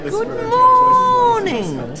Good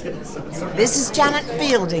morning. This is Janet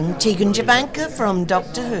Fielding, Tegan Jabanka from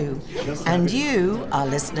Doctor Who, and you are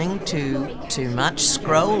listening to Too Much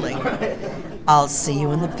Scrolling. I'll see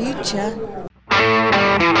you in the future.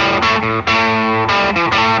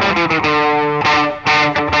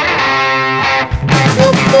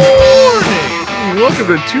 Welcome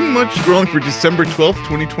to Too Much Scrolling for December 12th,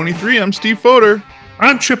 2023. I'm Steve Fodor.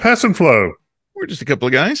 I'm Chip Hessenflow. We're just a couple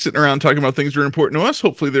of guys sitting around talking about things that are important to us.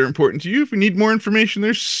 Hopefully they're important to you. If you need more information,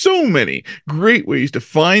 there's so many great ways to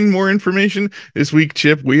find more information. This week,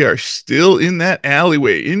 Chip, we are still in that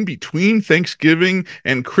alleyway in between Thanksgiving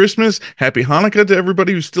and Christmas. Happy Hanukkah to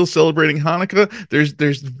everybody who's still celebrating Hanukkah.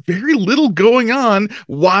 There's very little going on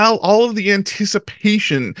while all of the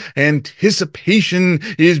anticipation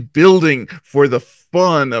is building for the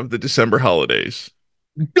fun of the December holidays.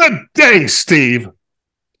 Good day, Steve.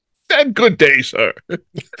 Good day, sir. That's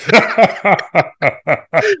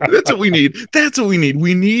what we need.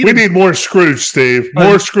 We need more Scrooge, Steve.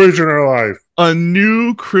 More Scrooge in our life. A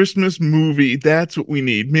new Christmas movie. That's what we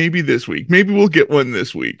need. Maybe this week. Maybe we'll get one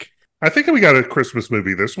this week. I think we got a Christmas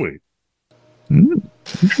movie this week.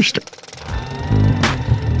 Interesting.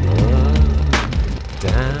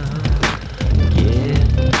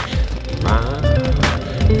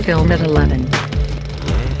 Film at 11.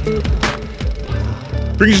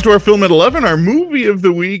 Brings us to our film at 11, our movie of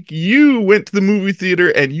the week. You went to the movie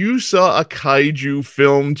theater and you saw a kaiju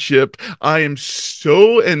film, Chip. I am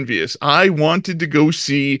so envious. I wanted to go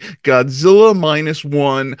see Godzilla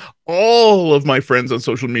 -1. All of my friends on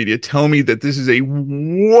social media tell me that this is a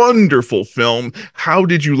wonderful film. How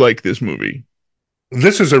did you like this movie?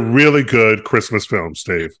 This is a really good Christmas film,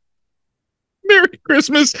 Steve. Merry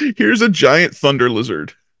Christmas. Here's a giant thunder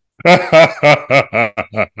lizard.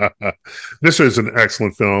 This is an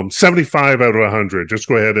excellent film. 75 out of 100. Just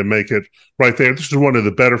go ahead and make it right there. This is one of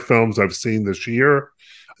the better films I've seen this year.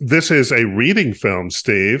 This is a reading film,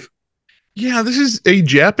 Steve. Yeah, this is a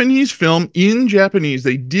Japanese film in Japanese.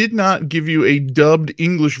 They did not give you a dubbed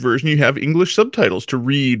English version. You have English subtitles to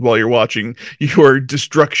read while you're watching your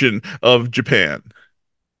destruction of Japan.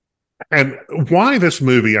 And why this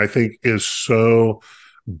movie, I think, is so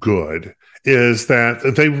good is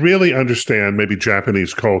that they really understand maybe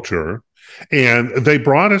Japanese culture, and they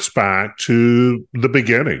brought us back to the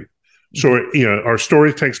beginning. So, our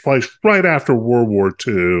story takes place right after World War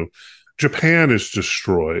II. Japan is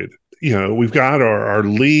destroyed. We've got our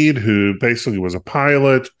lead who basically was a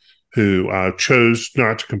pilot who chose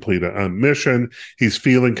not to complete a mission. He's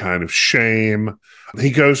feeling kind of shame. He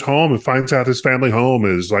goes home and finds out his family home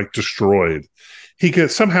is like destroyed. He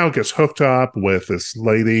somehow gets hooked up with this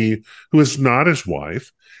lady who is not his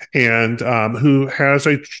wife and who has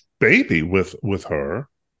a baby with her,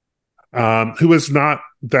 who is not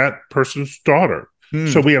that person's daughter.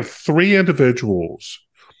 So we have three individuals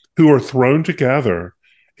who are thrown together,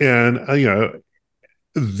 and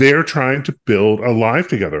they're trying to build a life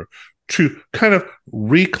together to kind of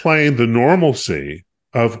reclaim the normalcy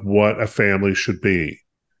of what a family should be.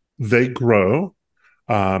 They grow.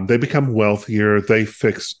 They become wealthier. They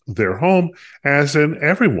fix their home, as in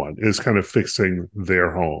everyone is kind of fixing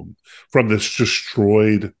their home from this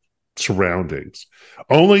destroyed surroundings,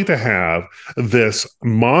 only to have this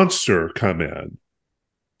monster come in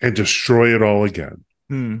and destroy it all again.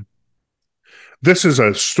 This is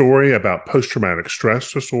a story about post-traumatic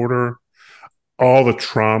stress disorder, all the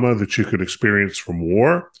trauma that you could experience from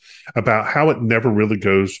war, about how it never really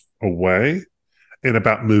goes away, and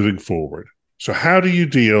about moving forward. So how do you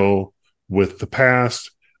deal with the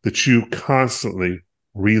past that you constantly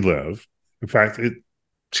relive? In fact,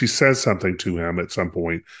 she says something to him at some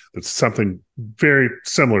point that's something very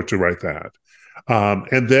similar to right that.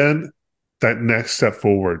 And then that next step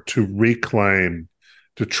forward to reclaim,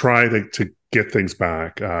 to try to get things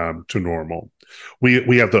back to normal.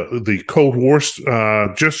 We have the Cold War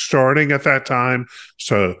just starting at that time.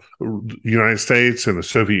 So the United States and the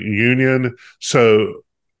Soviet Union.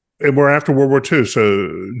 And we're after World War II.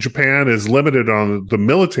 So Japan is limited on the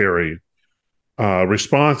military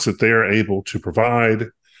response that they're able to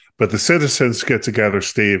provide. But the citizens get together,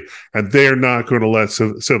 Steve, and they're not going to let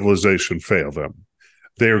civilization fail them.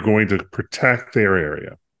 They're going to protect their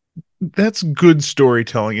area. That's good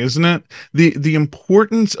storytelling, isn't it? The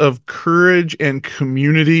importance of courage and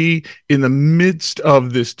community in the midst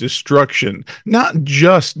of this destruction, not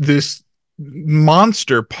just this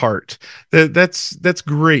monster part. That's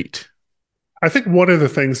great. I think one of the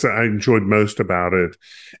things that I enjoyed most about it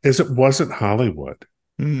is it wasn't Hollywood.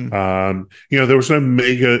 There was no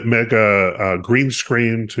mega green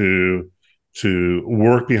screen to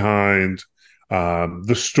work behind.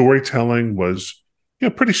 The storytelling was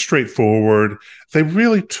pretty straightforward. They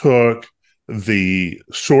really took the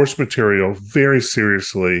source material very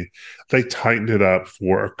seriously. They tightened it up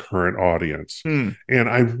for a current audience. Hmm. And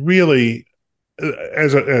I really,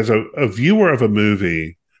 as a viewer of a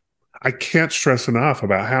movie, I can't stress enough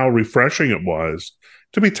about how refreshing it was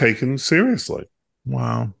to be taken seriously.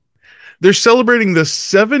 Wow. They're celebrating the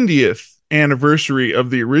 70th anniversary of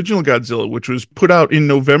the original Godzilla, which was put out in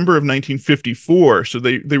November of 1954. So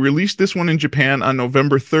they released this one in Japan on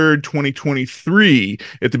November 3rd, 2023,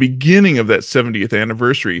 at the beginning of that 70th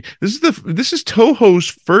anniversary. This is Toho's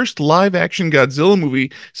first live action Godzilla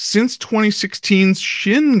movie since 2016's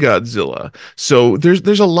Shin Godzilla. So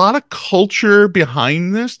there's a lot of culture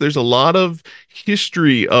behind this. There's a lot of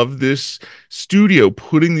history of this studio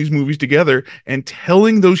putting these movies together and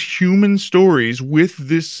telling those human stories with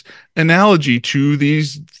this analogy to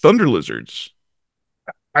these thunder lizards.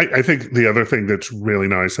 I think the other thing that's really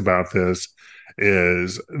nice about this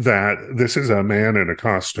is that this is a man in a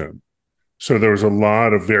costume. So there was a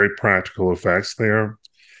lot of very practical effects there.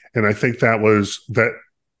 And I think that was that,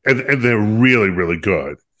 and they're really, really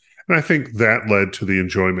good. And I think that led to the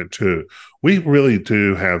enjoyment too. We really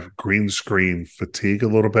do have green screen fatigue a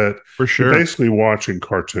little bit. For sure. You're basically watching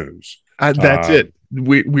cartoons. That's it.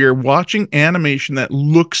 We are watching animation that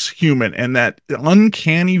looks human, and that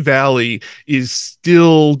uncanny valley is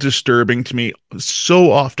still disturbing to me so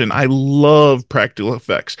often. I love practical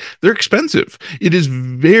effects. They're expensive. It is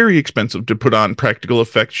very expensive to put on practical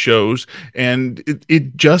effects shows, and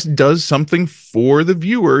it just does something for the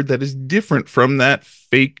viewer that is different from that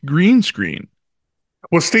fake green screen.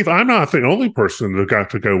 Well, Steve, I'm not the only person that got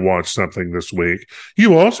to go watch something this week.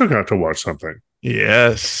 You also got to watch something.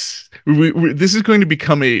 Yes. This is going to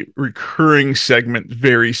become a recurring segment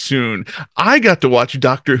very soon. I got to watch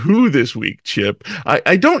Doctor Who this week, Chip.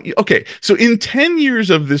 I don't. Okay, so in 10 years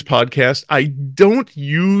of this podcast, I don't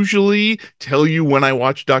usually tell you when I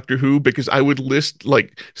watch Doctor Who because I would list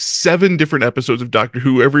like 7 different episodes of Doctor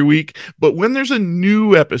Who every week. But when there's a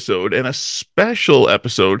new episode and a special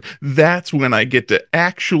episode, that's when I get to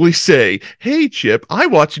actually say, hey, Chip, I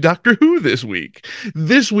watched Doctor Who this week.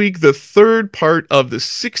 This week, the third part of the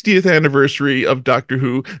 60th anniversary of Doctor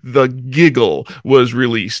Who, The Giggle, was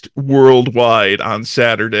released worldwide on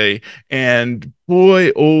Saturday. And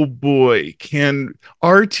boy, oh boy, can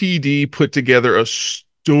RTD put together a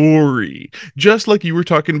story. Just like you were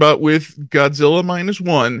talking about with Godzilla Minus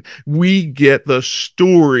One, we get the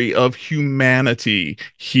story of humanity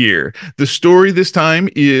here. The story this time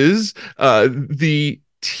is the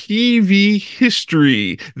TV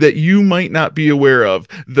history that you might not be aware of.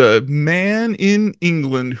 The man in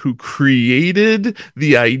England who created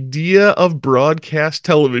the idea of broadcast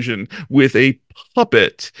television with a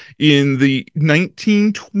puppet in the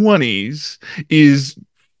 1920s is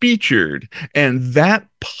featured, and that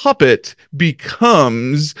puppet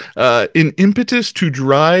becomes an impetus to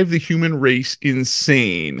drive the human race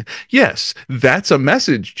insane. Yes, that's a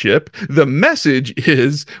message, Chip. The message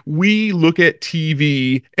is we look at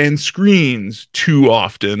TV and screens too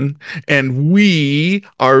often, and we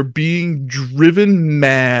are being driven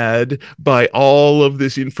mad by all of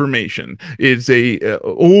this information. It's a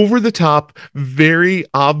over-the-top, very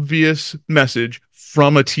obvious message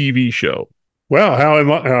from a TV show. Well,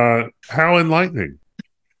 how enlightening.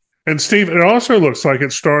 And Steve, it also looks like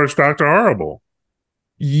it stars Dr. Horrible.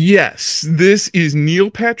 Yes, this is Neil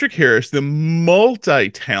Patrick Harris, the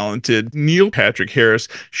multi-talented Neil Patrick Harris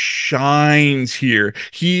shines here.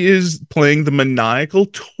 He is playing the maniacal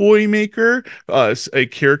toy maker, a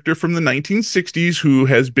character from the 1960s who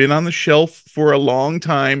has been on the shelf for a long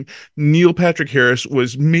time. Neil Patrick Harris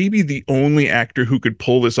was maybe the only actor who could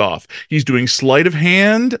pull this off. He's doing sleight of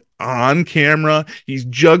hand on camera. He's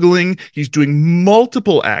juggling. He's doing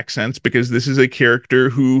multiple accents because this is a character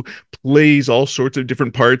who plays all sorts of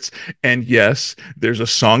different parts. And yes, there's a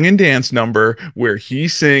song and dance number where he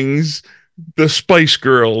sings the Spice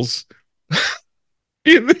Girls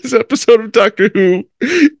in this episode of Doctor Who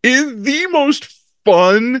in the most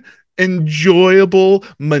fun, enjoyable,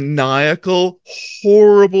 maniacal,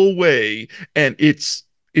 horrible way. And it's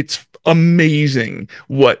amazing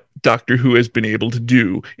what Doctor Who has been able to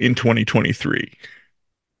do in 2023.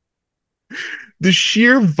 The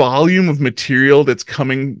sheer volume of material that's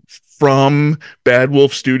coming from Bad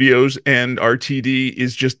Wolf Studios and RTD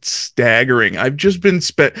is just staggering. I've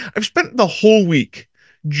spent the whole week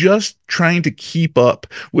just trying to keep up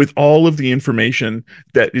with all of the information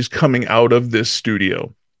that is coming out of this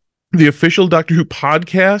studio. The official Doctor Who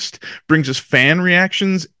podcast brings us fan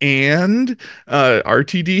reactions, and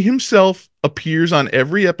RTD himself appears on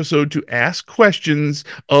every episode to ask questions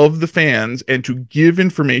of the fans and to give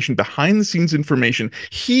information, behind the scenes information.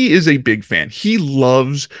 He is a big fan. He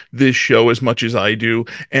loves this show as much as I do,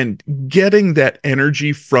 and getting that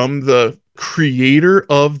energy from the creator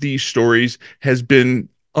of these stories has been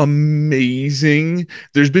amazing.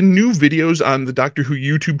 There's been new videos on the Doctor Who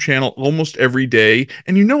YouTube channel almost every day,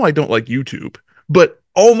 and I don't like YouTube, but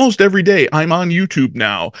almost every day I'm on YouTube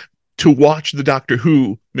now to watch the Doctor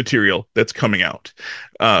Who material that's coming out.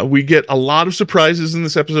 We get a lot of surprises in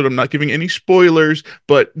this episode. I'm not giving any spoilers,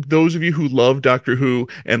 but those of you who love Doctor Who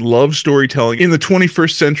and love storytelling in the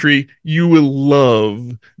 21st century, you will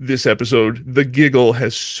love this episode. The Giggle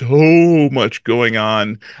has so much going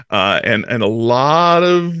on, and a lot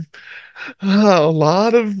of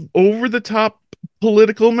over the top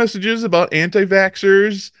political messages about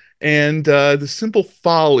anti-vaxxers, and the simple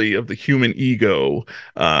folly of the human ego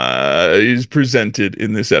is presented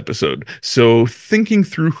in this episode. So thinking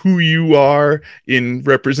through who you are in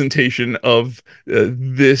representation of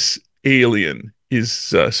this alien is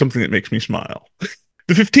something that makes me smile.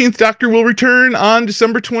 The 15th Doctor will return on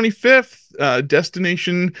December 25th.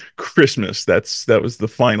 Destination Christmas. That was the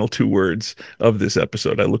final 2 words of this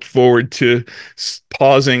episode. I look forward to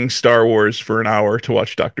pausing Star Wars for an hour to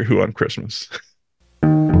watch Doctor Who on Christmas.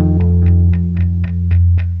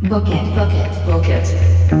 Book it, book it, book it.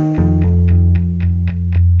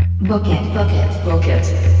 Book it, book it, book it.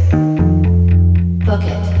 Book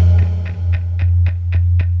it.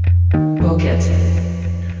 Book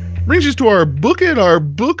it. Brings us to our book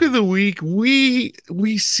of the week.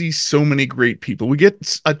 We see so many great people. We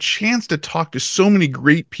get a chance to talk to so many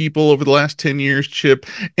great people over the last 10 years, Chip,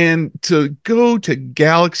 and to go to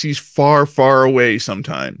galaxies far, far away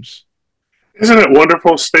sometimes. Isn't it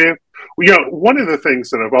wonderful, Steve? One of the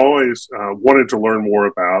things that I've always wanted to learn more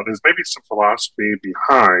about is maybe some philosophy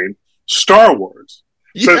behind Star Wars.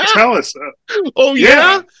 So tell us. Oh,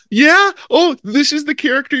 yeah? Yeah? Oh, this is the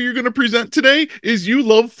character you're going to present today? Is you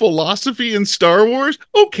love philosophy in Star Wars?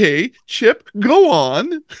 Okay, Chip, go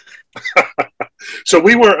on. So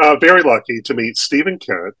we were very lucky to meet Stephen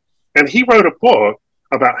Kent, and he wrote a book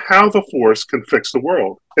about how the Force can fix the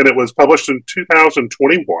world. And it was published in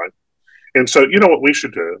 2021. And so, you know what we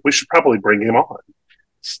should do? We should probably bring him on.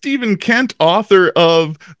 Stephen Kent, author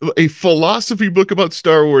of a philosophy book about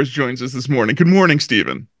Star Wars, joins us this morning. Good morning,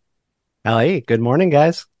 Stephen. Hey, good morning,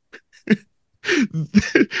 guys.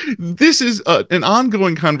 This is an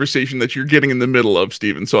ongoing conversation that you're getting in the middle of,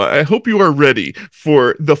 Stephen. So I hope you are ready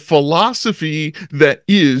for the philosophy that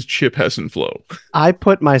is Chip Hessenflow. I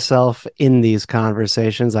put myself in these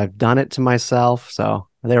conversations. I've done it to myself, so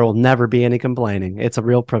there will never be any complaining. It's a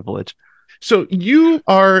real privilege. So you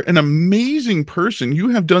are an amazing person. You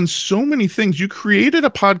have done so many things. You created a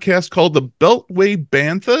podcast called the Beltway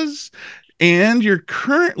Banthas, and you're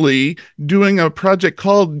currently doing a project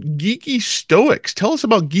called Geeky Stoics. Tell us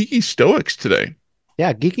about Geeky Stoics today.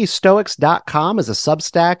 Yeah, geekystoics.com is a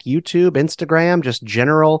Substack, YouTube, Instagram, just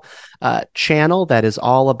general channel that is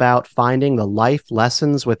all about finding the life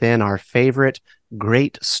lessons within our favorite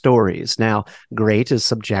great stories. Now, great is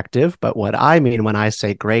subjective, but what I mean when I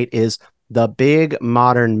say great is the big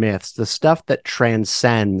modern myths, the stuff that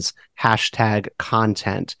transcends hashtag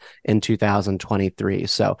content in 2023.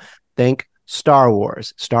 So think Star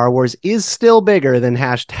Wars. Star Wars is still bigger than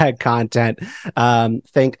hashtag content.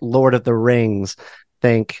 Think Lord of the Rings.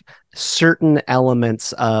 Think certain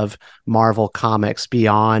elements of Marvel Comics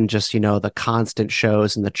beyond just, the constant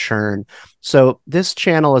shows and the churn. So this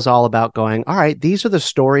channel is all about going, all right, these are the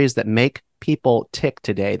stories that make people tick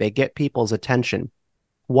today. They get people's attention.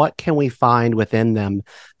 What can we find within them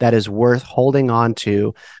that is worth holding on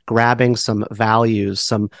to, grabbing some values,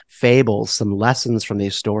 some fables, some lessons from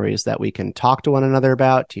these stories that we can talk to one another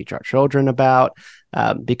about, teach our children about?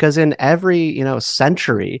 Because in every,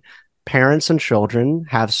 century, parents and children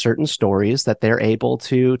have certain stories that they're able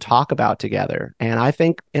to talk about together. And I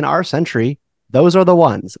think in our century, those are the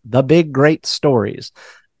ones, the big, great stories.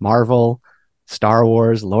 Marvel, Star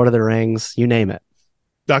Wars, Lord of the Rings, you name it.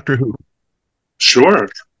 Doctor Who. Sure.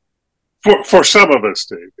 For some of us,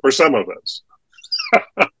 Steve. For some of us.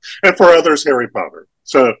 And for others, Harry Potter.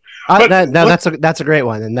 So that's a great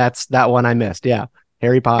one. And that's that one I missed. Yeah.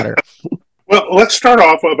 Harry Potter. Well, let's start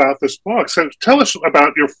off about this book. So tell us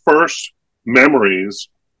about your first memories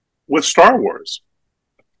with Star Wars.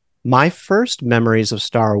 My first memories of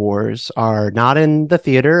Star Wars are not in the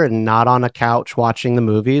theater and not on a couch watching the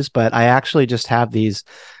movies, but I actually just have these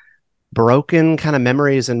broken kind of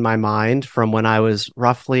memories in my mind from when I was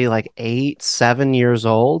roughly like 7 years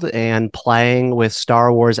old and playing with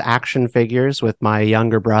Star Wars action figures with my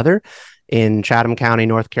younger brother in Chatham County,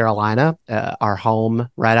 North Carolina, our home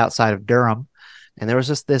right outside of Durham. And there was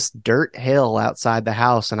just this dirt hill outside the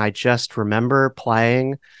house. And I just remember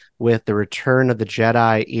playing with the Return of the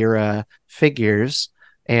Jedi era figures.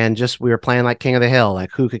 And just we were playing like King of the Hill,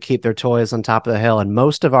 like who could keep their toys on top of the hill. And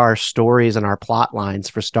most of our stories and our plot lines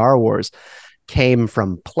for Star Wars came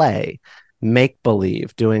from play, make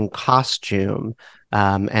believe, doing costume,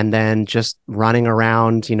 and then just running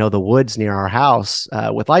around, the woods near our house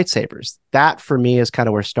with lightsabers. That for me is kind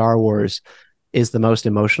of where Star Wars is the most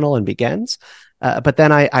emotional and begins. But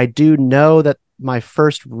then I do know that my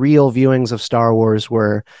first real viewings of Star Wars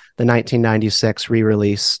were the 1996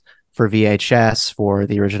 re-release for VHS for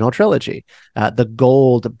the original trilogy, the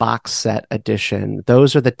gold box set edition.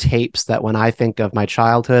 Those are the tapes that when I think of my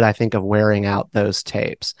childhood, I think of wearing out those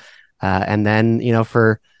tapes. And then,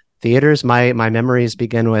 for theaters, my memories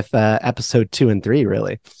begin with episode 2 and 3,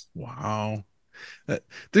 really. Wow.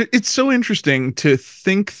 It's so interesting to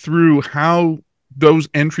think through how those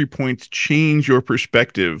entry points change your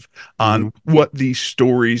perspective on what these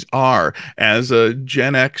stories are. As a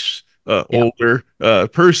Gen X older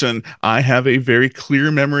person, I have a very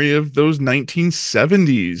clear memory of those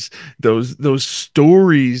 1970s, those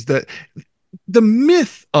stories. That the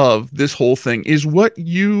myth of this whole thing is what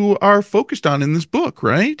you are focused on in this book,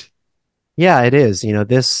 right? Yeah, it is.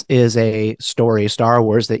 This is a story, Star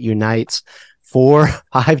Wars, that unites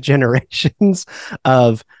 4-5 generations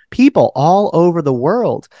of people all over the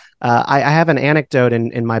world. I have an anecdote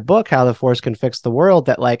in my book, How the Force Can Fix the World,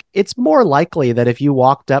 that like it's more likely that if you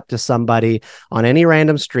walked up to somebody on any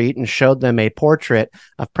random street and showed them a portrait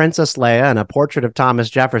of Princess Leia and a portrait of Thomas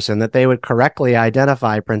Jefferson, that they would correctly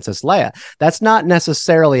identify Princess Leia. That's not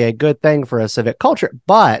necessarily a good thing for a civic culture,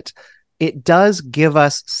 but it does give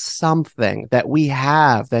us something that we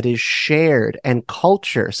have that is shared, and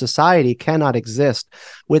culture, society cannot exist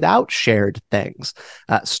without shared things.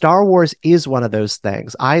 Star Wars is one of those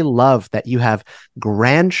things. I love that you have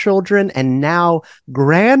grandchildren and now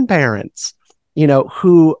grandparents,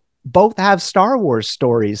 who both have Star Wars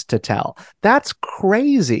stories to tell. That's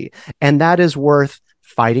crazy. And that is worth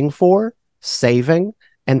fighting for, saving,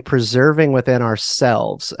 and preserving within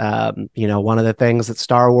ourselves. One of the things that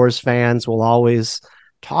Star Wars fans will always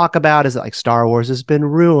talk about is that like Star Wars has been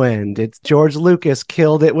ruined. It's George Lucas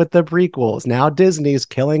killed it with the prequels. Now Disney's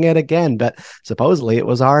killing it again, but supposedly it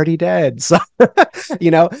was already dead. So,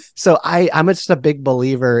 so I'm just a big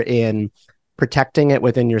believer in protecting it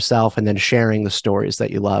within yourself and then sharing the stories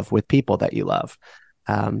that you love with people that you love.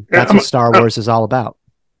 That's what Star Wars is all about.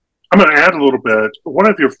 I'm going to add a little bit. One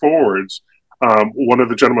of your forwards, one of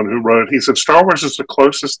the gentlemen who wrote it, he said, Star Wars is the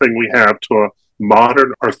closest thing we have to a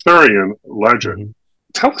modern Arthurian legend. Mm-hmm.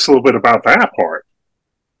 Tell us a little bit about that part.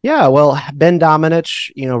 Yeah, well, Ben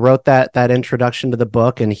Domenech, wrote that introduction to the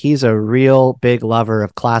book, and he's a real big lover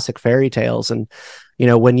of classic fairy tales. And,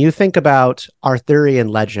 when you think about Arthurian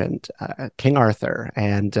legend, King Arthur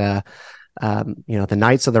and, the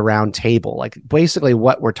Knights of the Round Table, like basically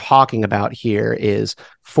what we're talking about here is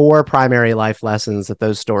 4 primary life lessons that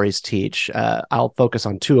those stories teach. I'll focus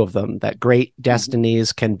on 2 of them: that great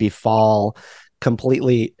destinies can befall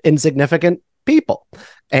completely insignificant people.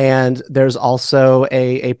 And there's also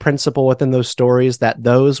a principle within those stories that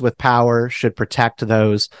those with power should protect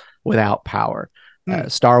those without power.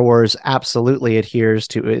 Star Wars absolutely adheres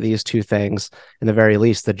to these 2 things. In the very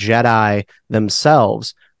least, the Jedi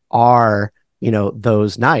themselves are,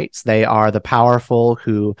 those knights. They are the powerful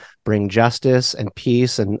who bring justice and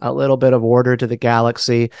peace and a little bit of order to the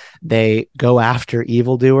galaxy. They go after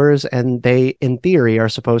evildoers, and they, in theory, are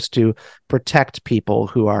supposed to protect people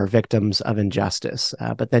who are victims of injustice.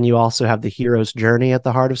 But then you also have the hero's journey at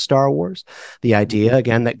the heart of Star Wars. The idea,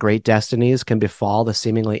 again, that great destinies can befall the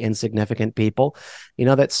seemingly insignificant people.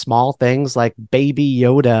 That small things like Baby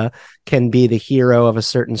Yoda can be the hero of a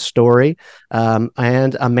certain story, and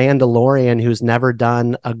a Mandalorian who's never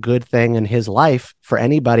done a good thing in his life for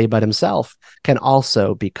anybody but himself can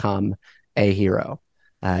also become a hero.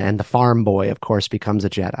 And the farm boy, of course, becomes a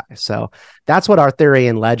Jedi. So that's what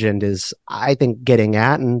Arthurian legend is, I think, getting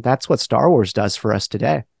at, and that's what Star Wars does for us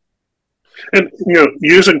today. And,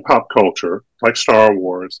 using pop culture like Star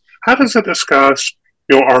Wars, how does it discuss,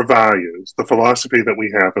 our values, the philosophy that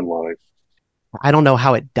we have in life? I don't know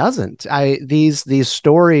how it doesn't. These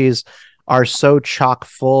stories are so chock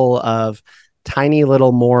full of tiny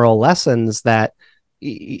little moral lessons that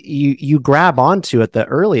you grab onto at the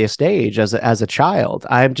earliest age as a child.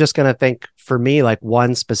 I'm just going to think, for me, like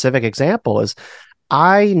one specific example is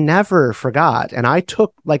I never forgot, and I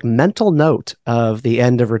took like mental note of the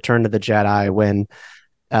end of Return of the Jedi when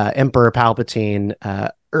Emperor Palpatine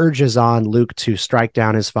urges on Luke to strike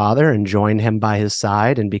down his father and join him by his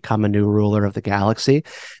side and become a new ruler of the galaxy.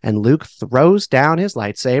 And Luke throws down his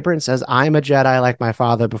lightsaber and says, I'm a Jedi like my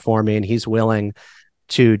father before me, and he's willing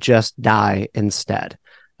to just die instead.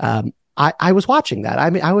 I was watching that. I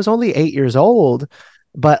mean, I was only 8 years old,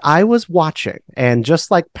 but I was watching. And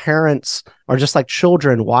just like parents or just like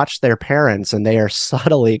children watch their parents and they are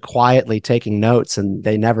subtly, quietly taking notes and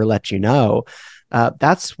they never let you know.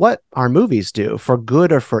 That's what our movies do, for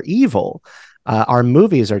good or for evil. Our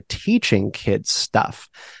movies are teaching kids stuff,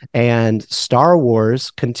 and Star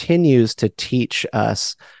Wars continues to teach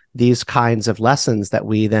us these kinds of lessons that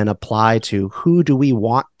we then apply to who do we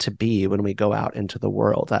want to be when we go out into the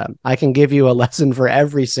world. I can give you a lesson for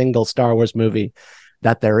every single Star Wars movie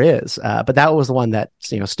that there is, but that was the one that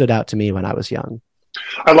stood out to me when I was young.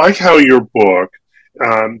 I like how your book,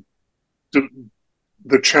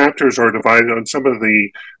 the chapters are divided on some of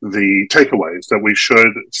the takeaways that we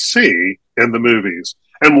should see in the movies.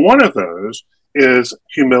 And one of those is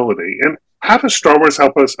humility. And how does Star Wars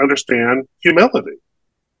help us understand humility?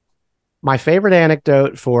 My favorite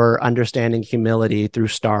anecdote for understanding humility through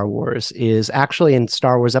Star Wars is actually in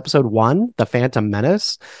Star Wars Episode 1, The Phantom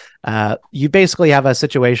Menace. You basically have a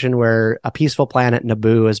situation where a peaceful planet,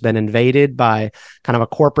 Naboo, has been invaded by kind of a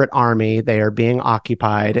corporate army. They are being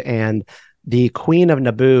occupied, and the Queen of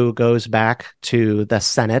Naboo goes back to the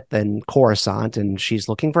Senate in Coruscant, and she's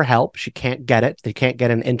looking for help. She can't get it. They can't get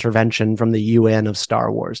an intervention from the UN of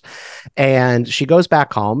Star Wars. And she goes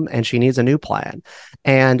back home, and she needs a new plan.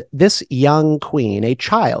 And this young queen, a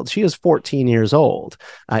child, she is 14 years old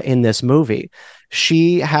in this movie.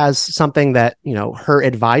 She has something that, her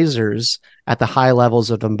advisors at the high levels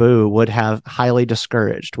of Naboo would have highly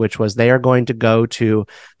discouraged, which was they are going to go to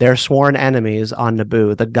their sworn enemies on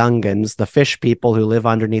Naboo, the Gungans, the fish people who live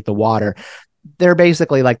underneath the water. They're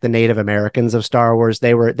basically like the Native Americans of Star Wars.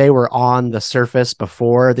 They were on the surface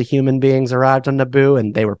before the human beings arrived on Naboo,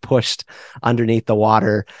 and they were pushed underneath the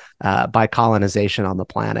water by colonization on the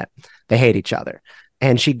planet. They hate each other.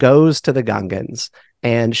 And she goes to the Gungans,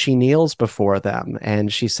 and she kneels before them,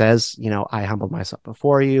 and she says, I humbled myself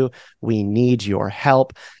before you. We need your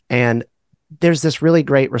help. And there's this really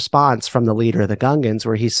great response from the leader of the Gungans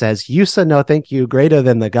where he says, Yusa no thank you greater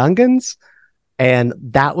than the Gungans. And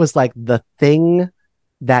that was like the thing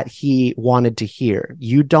that he wanted to hear.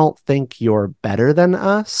 You don't think you're better than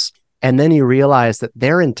us? And then you realize that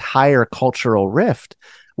their entire cultural rift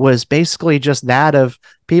was basically just that of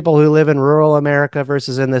people who live in rural America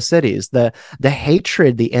versus in the cities. The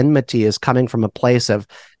hatred, the enmity is coming from a place of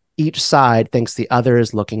each side thinks the other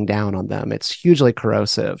is looking down on them. It's hugely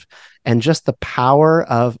corrosive. And just the power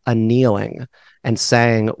of a kneeling and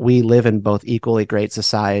saying, we live in both equally great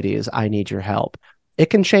societies. I need your help. It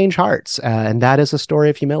can change hearts. And that is a story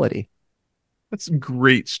of humility. That's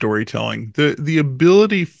great storytelling. The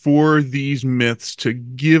ability for these myths to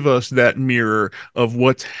give us that mirror of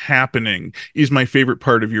what's happening is my favorite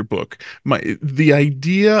part of your book. The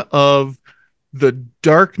idea of the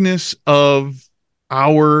darkness of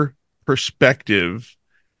our perspective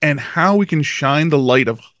and how we can shine the light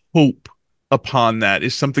of hope upon that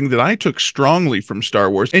is something that I took strongly from Star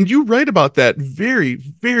Wars. And you write about that very,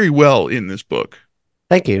 very well in this book.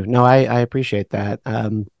 Thank you. No, I appreciate that.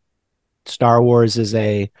 Star Wars is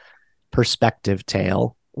a perspective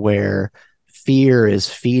tale where fear is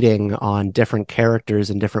feeding on different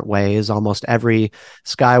characters in different ways. Almost every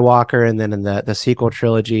Skywalker, and then in the sequel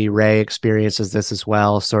trilogy, Rey experiences this as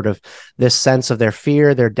well, sort of this sense of their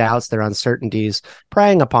fear, their doubts, their uncertainties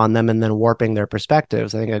preying upon them and then warping their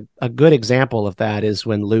perspectives. I think a good example of that is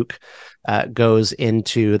when Luke goes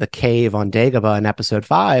into the cave on Dagobah in Episode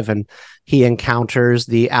 5, and he encounters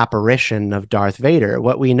the apparition of Darth Vader.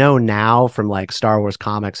 What we know now from like Star Wars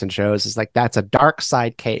comics and shows is like that's a dark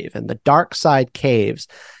side cave, and the dark side caves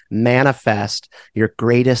manifest your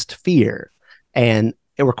greatest fear and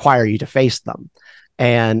it require you to face them.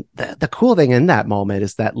 And the cool thing in that moment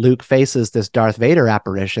is that Luke faces this Darth Vader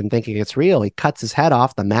apparition thinking it's real. He cuts his head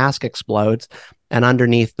off, the mask explodes, and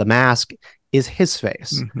underneath the mask is his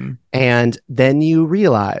face. Mm-hmm. And then you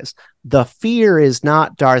realize the fear is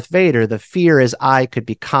not Darth Vader. The fear is I could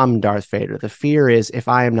become Darth Vader. The fear is if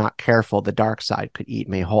I am not careful, the dark side could eat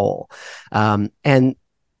me whole. And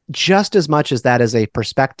just as much as that is a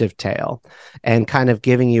perspective tale and kind of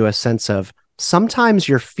giving you a sense of sometimes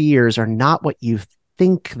your fears are not what you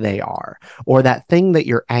think they are, or that thing that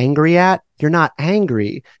you're angry at, you're not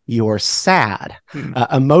angry, you're sad.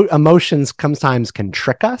 Emotions sometimes can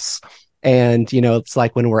trick us. And, it's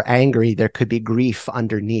like when we're angry, there could be grief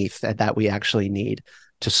underneath that we actually need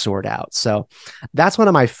to sort out. So that's one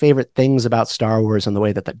of my favorite things about Star Wars and the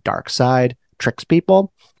way that the dark side tricks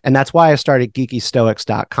people. And that's why I started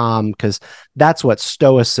geekystoics.com, because that's what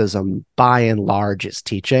Stoicism by and large is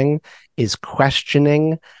teaching, is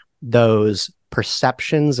questioning those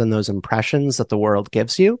perceptions and those impressions that the world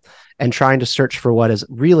gives you and trying to search for what is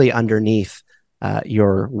really underneath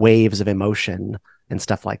your waves of emotion and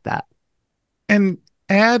stuff like that. And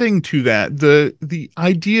adding to that, the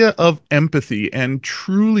idea of empathy and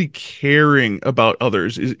truly caring about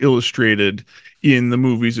others is illustrated in the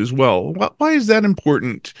movies as well. Why is that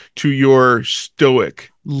important to your Stoic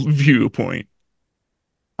viewpoint?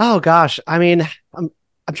 Oh gosh, I mean, I'm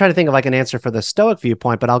trying to think of like an answer for the Stoic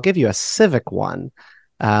viewpoint, but I'll give you a civic one.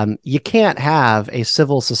 You can't have a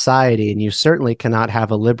civil society, and you certainly cannot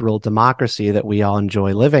have a liberal democracy that we all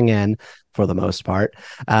enjoy living in, for the most part,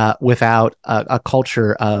 without a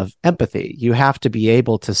culture of empathy. You have to be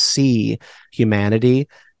able to see humanity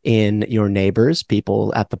in your neighbors,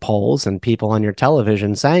 people at the polls, and people on your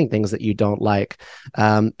television saying things that you don't like.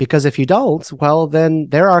 Because if you don't, well, then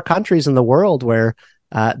there are countries in the world where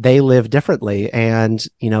they live differently. And,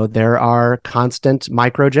 there are constant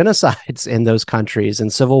micro-genocides in those countries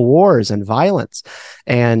and civil wars and violence.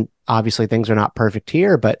 And obviously things are not perfect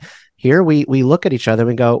here, but here we look at each other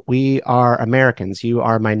and go, we are Americans. You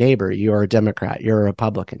are my neighbor. You are a Democrat. You're a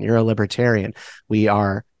Republican. You're a libertarian. We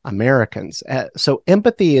are Americans. So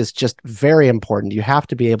empathy is just very important. You have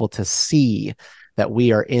to be able to see that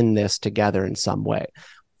we are in this together in some way.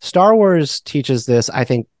 Star Wars teaches this. I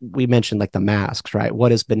think we mentioned like the masks, right?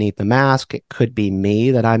 What is beneath the mask? It could be me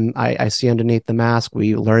that I see underneath the mask.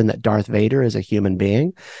 We learn that Darth Vader is a human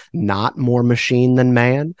being, not more machine than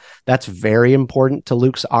man. That's very important to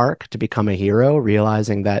Luke's arc to become a hero,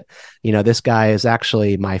 realizing that, this guy is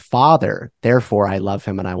actually my father. Therefore, I love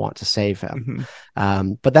him and I want to save him.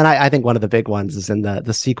 Mm-hmm. But then I think one of the big ones is in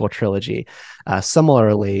the sequel trilogy.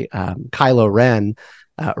 Similarly, Kylo Ren,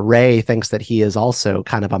 Rey thinks that he is also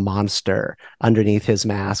kind of a monster underneath his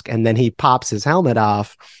mask, and then he pops his helmet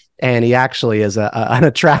off and he actually is an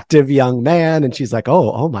attractive young man, and she's like,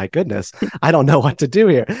 oh my goodness, I don't know what to do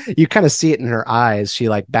here. You kind of see it in her eyes. She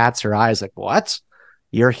like bats her eyes like, what?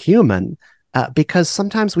 You're human. Because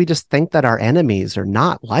sometimes we just think that our enemies are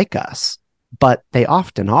not like us, but they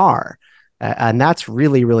often are. And that's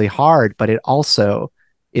really, really hard, but it also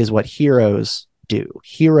is what heroes do.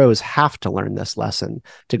 Heroes have to learn this lesson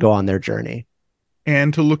to go on their journey.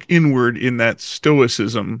 And to look inward in that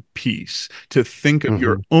stoicism piece, to think of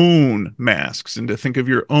your own masks and to think of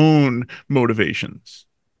your own motivations.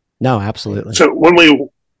 No, absolutely. So when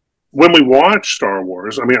we watch Star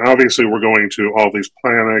Wars, I mean, obviously we're going to all these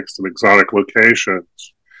planets and exotic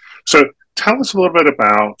locations. So tell us a little bit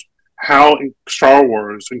about how Star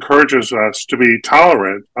Wars encourages us to be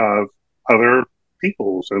tolerant of other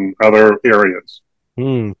peoples and other areas.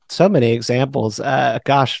 So many examples.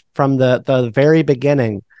 Gosh, from the very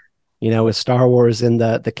beginning, with Star Wars in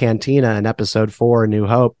the cantina in Episode 4, New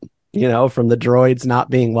Hope, from the droids not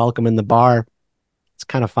being welcome in the bar. It's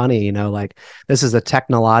kind of funny, like this is a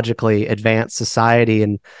technologically advanced society,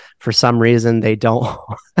 and for some reason they don't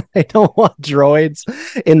want droids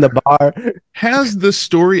in the bar. Has the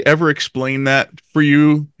story ever explained that for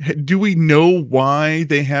you? Do we know why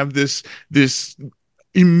they have this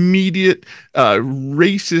immediate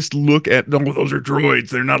racist look at, oh, those are droids,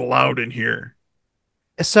 they're not allowed in here?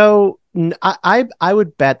 So I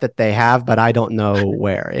would bet that they have, but I don't know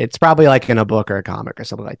where. It's probably like in a book or a comic or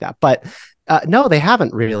something like that. But no, they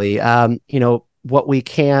haven't really. What we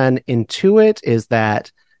can intuit is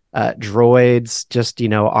that droids just,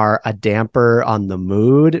 are a damper on the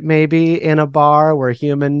mood, maybe in a bar where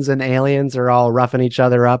humans and aliens are all roughing each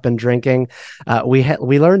other up and drinking.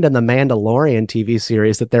 We learned in the Mandalorian TV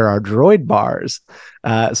series that there are droid bars.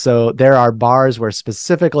 So there are bars where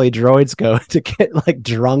specifically droids go to get like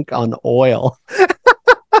drunk on oil.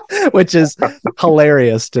 Which is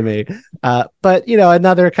hilarious to me. But,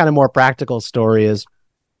 another kind of more practical story is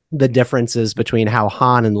the differences between how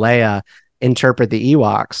Han and Leia interpret the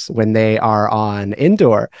Ewoks when they are on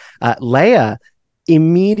Endor. Leia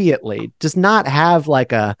immediately does not have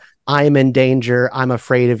like a I'm in danger, I'm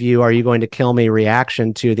afraid of you, are you going to kill me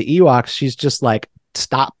reaction to the Ewoks. She's just like,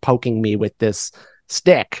 stop poking me with this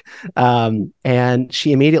stick. And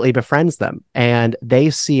she immediately befriends them, and they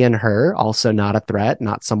see in her also not a threat,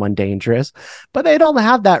 not someone dangerous, but they don't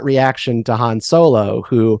have that reaction to Han Solo,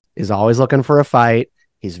 who is always looking for a fight.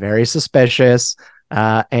 He's very suspicious.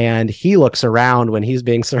 And he looks around when he's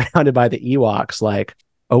being surrounded by the Ewoks like,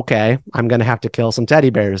 okay, I'm going to have to kill some teddy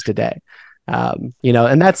bears today.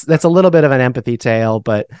 And that's a little bit of an empathy tale,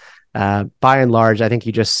 but by and large, I think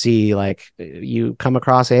you just see, like, you come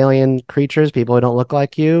across alien creatures, people who don't look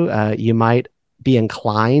like you, you might be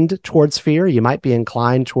inclined towards fear, you might be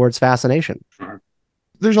inclined towards fascination.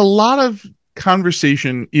 There's a lot of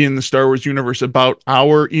conversation in the Star Wars universe about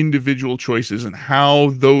our individual choices and how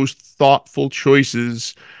those thoughtful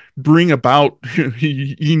choices bring about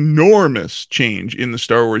enormous change in the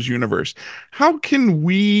Star Wars universe. How can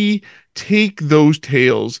we take those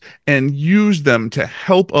tales and use them to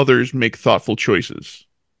help others make thoughtful choices?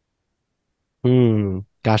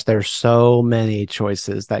 Gosh, there's so many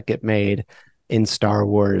choices that get made in Star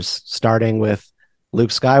Wars, starting with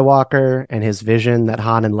Luke Skywalker and his vision that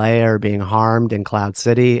Han and Leia are being harmed in Cloud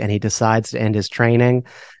City, and he decides to end his training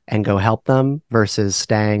and go help them versus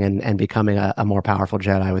staying and becoming a more powerful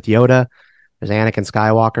Jedi with Yoda. There's Anakin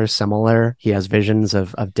Skywalker, similar. He has visions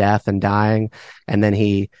of death and dying, and then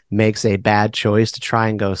he makes a bad choice to try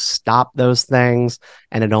and go stop those things,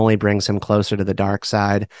 and it only brings him closer to the dark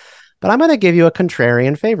side. But I'm going to give you a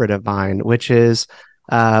contrarian favorite of mine, which is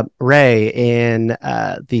Rey in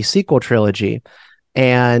the sequel trilogy,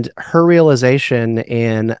 and her realization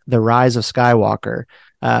in The Rise of Skywalker.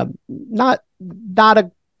 Not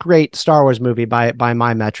a great Star Wars movie by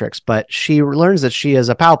my metrics, but she learns that she is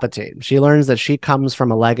a Palpatine. She learns that she comes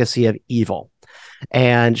from a legacy of evil,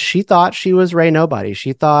 and she thought she was Rey Nobody.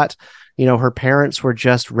 She thought, her parents were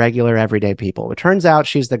just regular everyday people. It turns out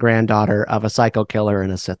she's the granddaughter of a psycho killer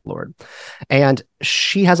and a Sith Lord, and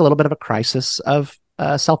she has a little bit of a crisis of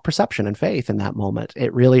self-perception and faith in that moment.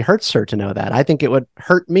 It really hurts her to know that. I think it would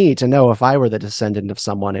hurt me to know if I were the descendant of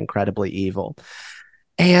someone incredibly evil.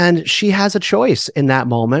 And she has a choice in that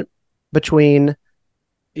moment between,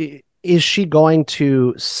 is she going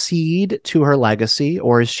to cede to her legacy,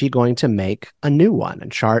 or is she going to make a new one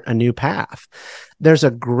and chart a new path? There's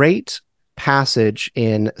a great passage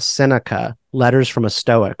in Seneca, Letters from a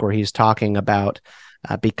Stoic, where he's talking about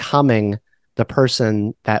becoming the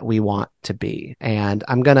person that we want to be. And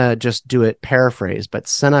I'm going to just do it paraphrase, but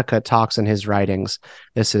Seneca talks in his writings,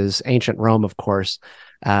 this is ancient Rome, of course,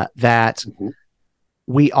 that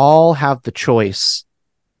we all have the choice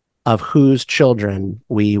of whose children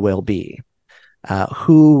we will be,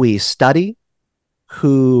 who we study,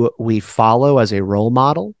 who we follow as a role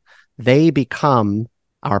model. They become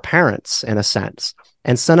our parents in a sense.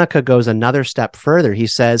 And Seneca goes another step further. He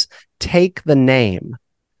says, take the name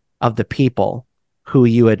of the people who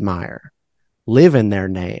you admire, live in their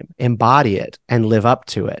name, embody it, and live up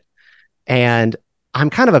to it. And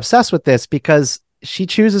I'm kind of obsessed with this because she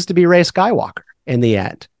chooses to be Rey Skywalker in the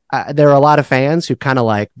end. There are a lot of fans who kind of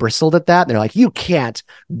like bristled at that. And they're like, you can't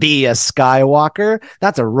be a Skywalker.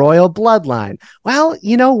 That's a royal bloodline. Well,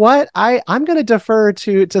 you know what? I'm going to defer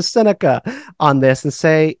to Seneca on this and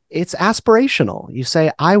say it's aspirational. You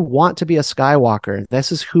say, I want to be a Skywalker.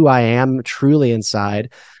 This is who I am truly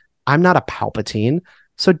inside. I'm not a Palpatine.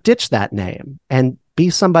 So ditch that name and be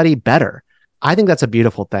somebody better. I think that's a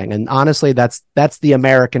beautiful thing. And honestly, that's the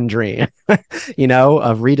American dream,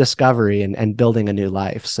 of rediscovery and building a new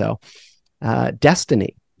life. So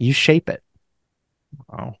destiny, you shape it.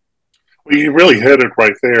 Wow. Well, you really hit it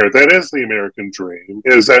right there. That is the American dream,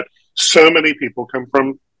 is that so many people come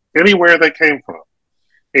from anywhere they came from.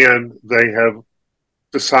 And they have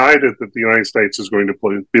decided that the United States is going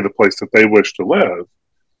to be the place that they wish to live.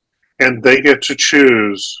 And they get to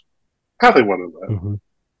choose how they want to live. Mm-hmm.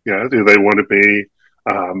 Do they want to be,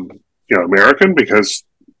 American because,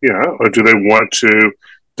 or do they want to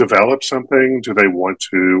develop something? Do they want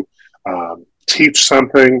to teach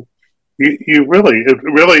something?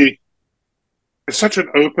 It's such an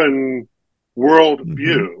open world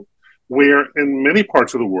view where in many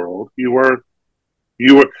parts of the world you were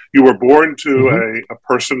born to a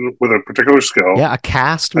person with a particular skill. Yeah, a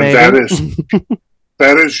caste, maybe.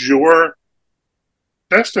 That is your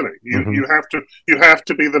destiny. You have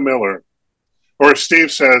to be the miller. Or as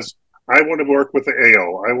Steve says, I want to work with the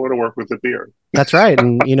ale. I want to work with the beer. That's right.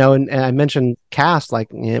 And, and I mentioned caste,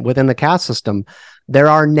 like within the caste system, there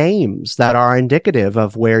are names that are indicative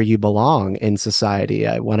of where you belong in society.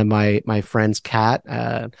 One of my friends, Kat,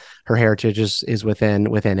 her heritage is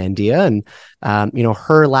within India, and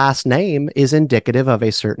her last name is indicative of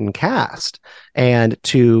a certain caste. And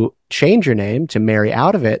to change your name, to marry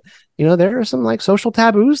out of it, there are some like social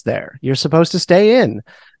taboos there. You're supposed to stay in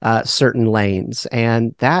certain lanes,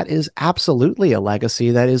 and that is absolutely a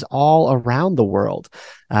legacy that is all around the world.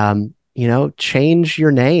 Change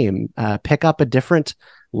your name, pick up a different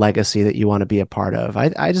legacy that you want to be a part of.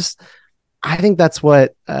 I think that's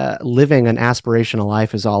what living an aspirational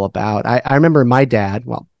life is all about. I remember my dad,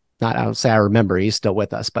 well, not I don't say I remember, he's still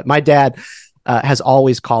with us, but my dad has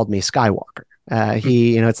always called me Skywalker.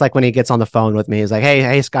 He, you know, it's like when he gets on the phone with me, he's like,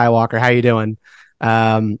 hey Skywalker, how you doing?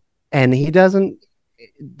 And he doesn't,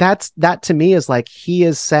 that to me is like, he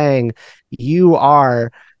is saying, you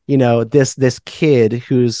are, you know, this kid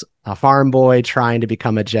who's a farm boy trying to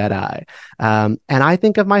become a Jedi. And I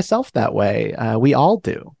think of myself that way. We all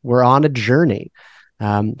do. We're on a journey.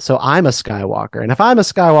 So I'm a Skywalker. And if I'm a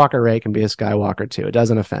Skywalker, Ray can be a Skywalker too. It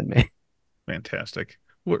doesn't offend me. Fantastic.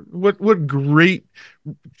 What great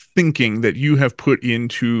thinking that you have put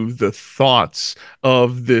into the thoughts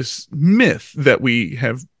of this myth that we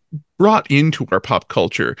have brought into our pop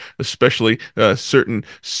culture, especially certain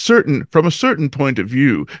from a certain point of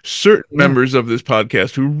view, certain members of this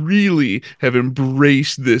podcast who really have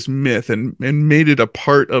embraced this myth and made it a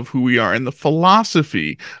part of who we are and the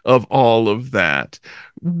philosophy of all of that.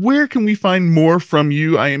 Where can we find more from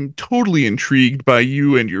you? I am totally intrigued by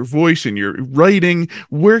you and your voice and your writing.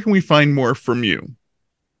 Where can we find more from you?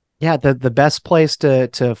 Yeah, the best place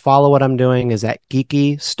to follow what I'm doing is at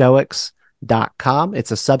geekystoics.com.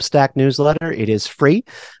 It's a Substack newsletter. It is free.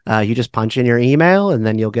 You just punch in your email and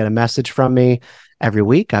then you'll get a message from me every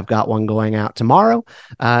week. I've got one going out tomorrow.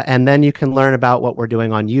 And then you can learn about what we're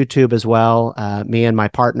doing on YouTube as well. Me and my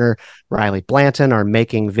partner, Riley Blanton, are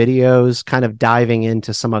making videos kind of diving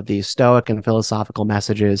into some of these Stoic and philosophical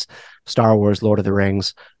messages, Star Wars, Lord of the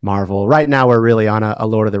Rings, Marvel. Right now, we're really on a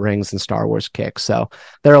Lord of the Rings and Star Wars kick. So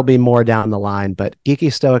there'll be more down the line, but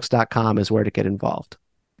geekystoics.com is where to get involved.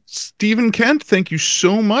 Stephen Kent, thank you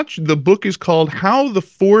so much. The book is called How the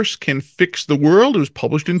Force Can Fix the World. It was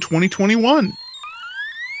published in 2021.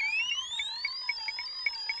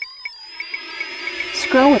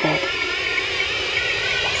 Scroll with it.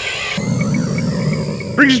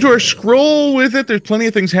 Brings us to our scroll with it. There's plenty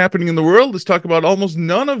of things happening in the world. Let's talk about almost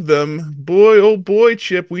none of them. Boy, oh boy,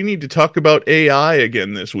 Chip, we need to talk about AI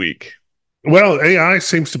again this week. Well, AI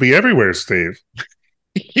seems to be everywhere, Steve.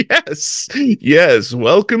 Yes.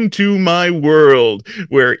 Welcome to my world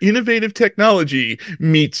where innovative technology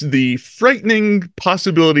meets the frightening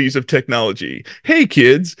possibilities of technology. Hey,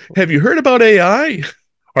 kids, have you heard about AI?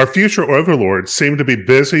 Our future overlords seem to be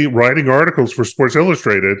busy writing articles for Sports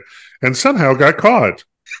Illustrated and somehow got caught.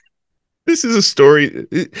 This is a story.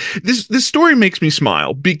 This story makes me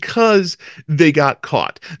smile because they got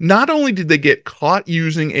caught. Not only did they get caught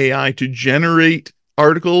using AI to generate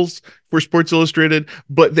articles for Sports Illustrated,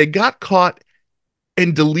 but they got caught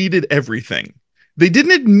and deleted everything. They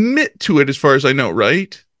didn't admit to it, as far as I know,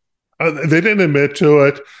 right? They didn't admit to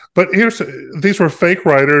it, but these were fake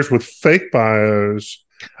writers with fake bios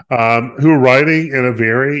who were writing in a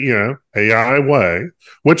very, AI way,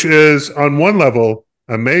 which is on one level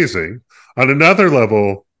amazing, on another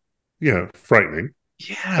level, frightening.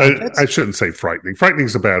 Yeah, I shouldn't say frightening. Frightening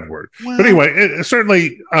is a bad word. Well, but anyway, it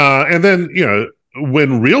certainly, and then,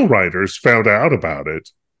 when real writers found out about it,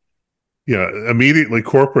 immediately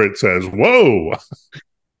corporate says, whoa.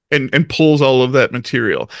 And pulls all of that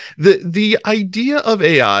material. The idea of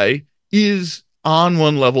AI is on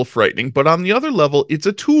one level frightening, but on the other level, it's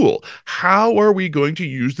a tool. How are we going to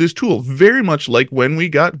use this tool? Very much like when we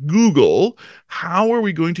got Google, how are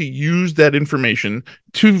we going to use that information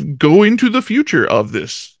to go into the future of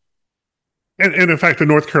this? And in fact, a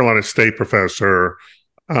North Carolina State professor,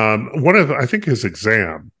 I think his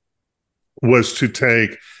exam was to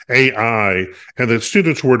take AI and the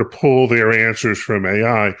students were to pull their answers from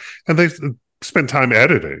AI and they spend time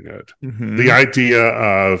editing it. Mm-hmm. The idea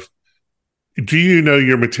of, do you know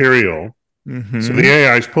your material? Mm-hmm. So the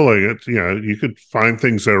AI is pulling it, you could find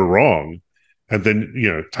things that are wrong and then,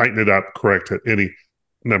 tighten it up, correct it, any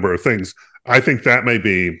number of things. I think that may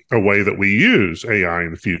be a way that we use AI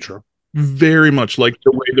in the future. Very much like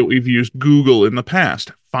the way that we've used Google in the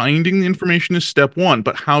past. Finding the information is step one,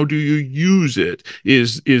 but how do you use it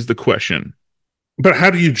is the question. But how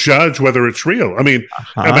do you judge whether it's real? I mean,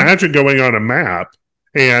 imagine going on a map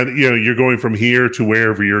and, you're going from here to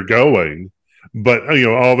wherever you're going, but,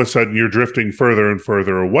 all of a sudden you're drifting further and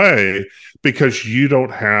further away because you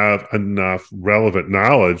don't have enough relevant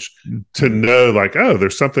knowledge to know, like, oh,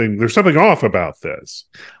 there's something off about this.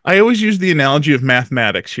 I always use the analogy of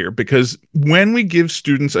mathematics here because when we give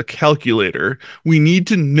students a calculator, we need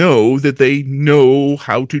to know that they know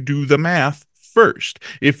how to do the math first.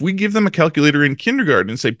 If we give them a calculator in kindergarten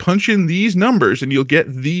and say, punch in these numbers and you'll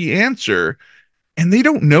get the answer, and they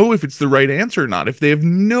don't know if it's the right answer or not, if they have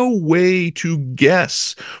no way to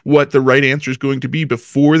guess what the right answer is going to be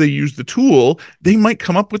before they use the tool, they might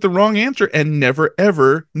come up with the wrong answer and never,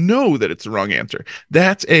 ever know that it's the wrong answer.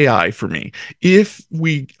 That's AI for me. If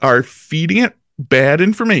we are feeding it bad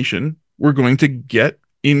information, we're going to get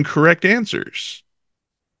incorrect answers.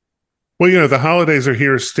 Well, the holidays are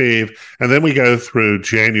here, Steve, and then we go through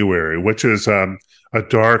January, which is a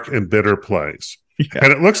dark and bitter place. Yeah.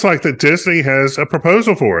 And it looks like that Disney has a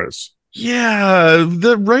proposal for us. Yeah,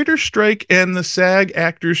 the writer's strike and the SAG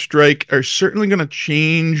actors strike are certainly going to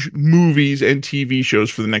change movies and TV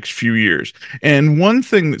shows for the next few years. And one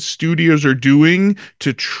thing that studios are doing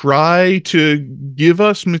to try to give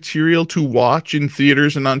us material to watch in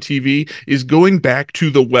theaters and on TV is going back to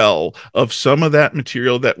the well of some of that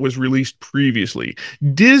material that was released previously.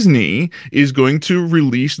 Disney is going to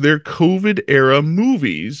release their COVID era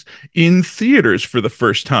movies in theaters for the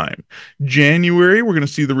first time. January, we're going to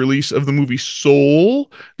see the release of the movie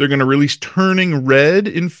Soul. They're going to release Turning Red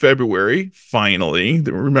in February. Finally,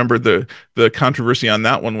 remember the controversy on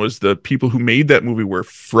that one was the people who made that movie were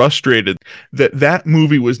frustrated that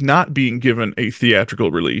movie was not being given a theatrical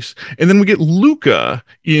release. And then we get Luca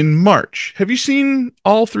in March. Have you seen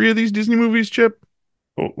all three of these Disney movies, Chip?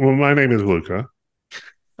 Well, my name is Luca.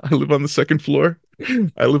 I live on the second floor.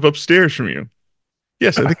 I live upstairs from you.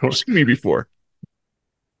 Yes, I think you've seen me before.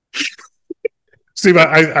 Steve,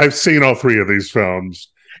 I've seen all three of these films,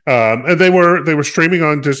 and they were streaming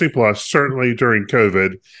on Disney Plus certainly during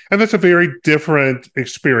COVID, and that's a very different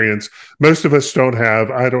experience. Most of us don't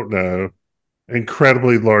have, I don't know,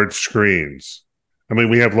 incredibly large screens. I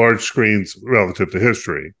mean, we have large screens relative to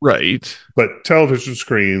history, right? But television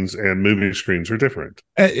screens and movie screens are different,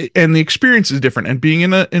 and the experience is different. And being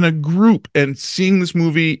in a group and seeing this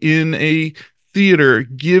movie in a theater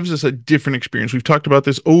gives us a different experience. We've talked about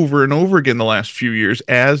this over and over again the last few years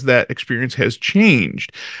as that experience has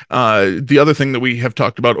changed. The other thing that we have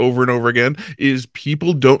talked about over and over again is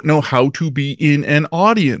people don't know how to be in an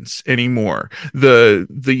audience anymore.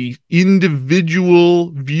 The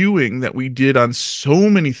individual viewing that we did on so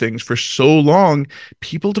many things for so long,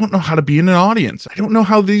 people don't know how to be in an audience. I don't know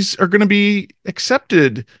how these are going to be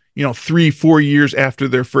accepted 3-4 years after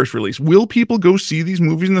their first release. Will people go see these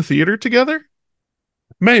movies in the theater together?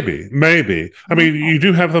 Maybe. I mean, you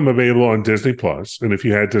do have them available on Disney Plus, and if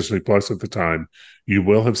you had Disney Plus at the time, you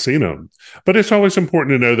will have seen them. But it's always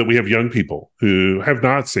important to know that we have young people who have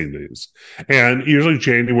not seen these. And usually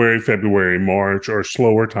January, February, March are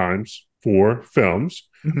slower times for films,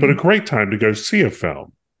 but a great time to go see a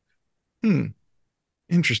film.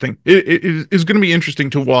 Interesting. It is going to be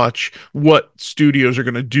interesting to watch what studios are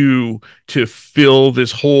going to do to fill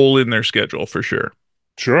this hole in their schedule for sure.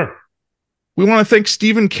 Sure. We want to thank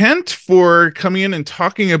Stephen Kent for coming in and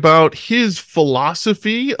talking about his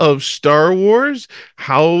philosophy of Star Wars,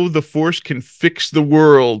 how the Force can fix the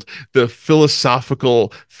world, the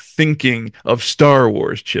philosophical thinking of Star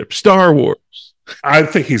Wars, Chip. Star Wars. I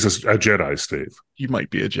think he's a Jedi, Steve. He might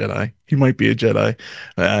be a Jedi.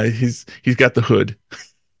 He's got the hood.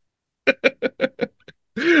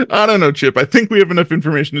 I don't know, Chip. I think we have enough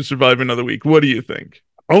information to survive another week. What do you think?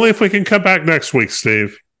 Only if we can come back next week,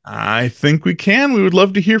 Steve. I think we can. We would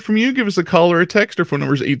love to hear from you. Give us a call or a text. Our phone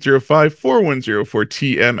number is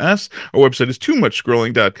 805-410-4TMS. Our website is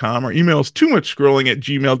toomuchscrolling.com. Our email is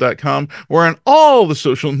toomuchscrolling@gmail.com. We're on all the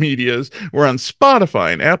social medias. We're on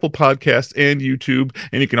Spotify and Apple Podcasts and YouTube.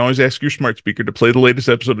 And you can always ask your smart speaker to play the latest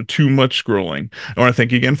episode of Too Much Scrolling. I want to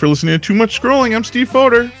thank you again for listening to Too Much Scrolling. I'm Steve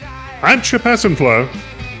Fodor. I'm Chip Hessenflow.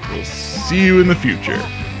 We'll see you in the future.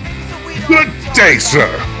 Good day, sir.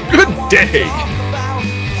 Good day.